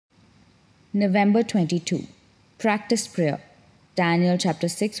November 22. Practice prayer. Daniel chapter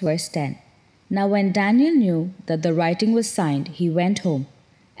 6 verse 10. Now when Daniel knew that the writing was signed, he went home.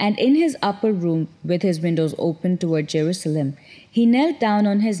 And in his upper room, with his windows open toward Jerusalem, he knelt down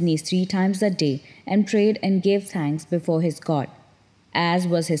on his knees 3 times a day and prayed and gave thanks before his God, as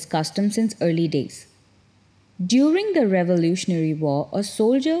was his custom since early days. During the Revolutionary War, a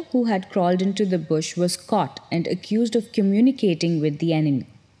soldier who had crawled into the bush was caught and accused of communicating with the enemy.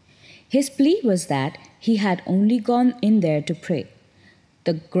 His plea was that he had only gone in there to pray.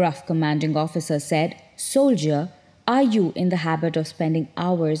 The gruff commanding officer said, "Soldier, are you in the habit of spending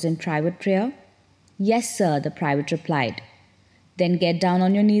hours in private prayer?" "Yes, sir," the private replied. "Then get down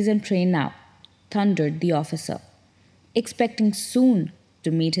on your knees and pray now," thundered the officer. Expecting soon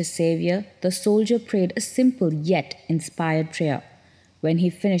to meet his savior, the soldier prayed a simple yet inspired prayer. When he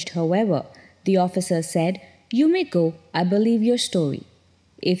finished, however, the officer said, "You may go, I believe your story.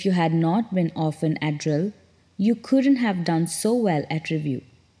 If you had not been often at drill, you couldn't have done so well at review."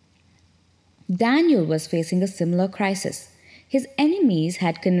 Daniel was facing a similar crisis. His enemies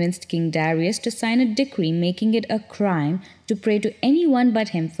had convinced King Darius to sign a decree making it a crime to pray to anyone but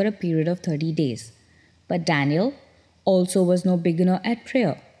him for a period of 30 days. But Daniel also was no beginner at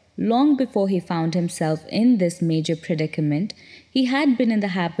prayer. Long before he found himself in this major predicament, he had been in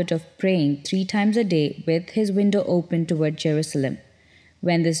the habit of praying 3 times a day with his window open toward Jerusalem.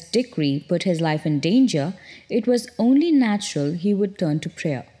 When this decree put his life in danger, it was only natural he would turn to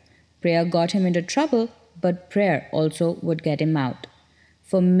prayer. Prayer got him into trouble, but prayer also would get him out.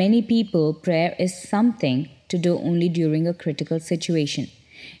 For many people, prayer is something to do only during a critical situation.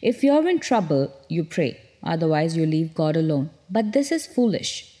 If you're in trouble, you pray. Otherwise, you leave God alone. But this is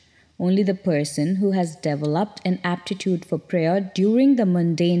foolish. Only the person who has developed an aptitude for prayer during the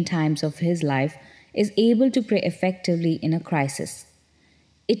mundane times of his life is able to pray effectively in a crisis.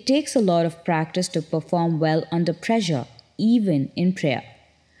 It takes a lot of practice to perform well under pressure, even in prayer.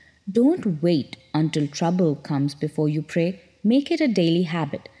 Don't wait until trouble comes before you pray. Make it a daily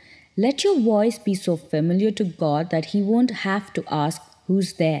habit. Let your voice be so familiar to God that He won't have to ask,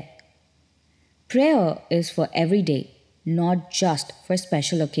 "Who's there?" Prayer is for every day, not just for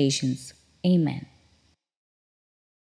special occasions. Amen.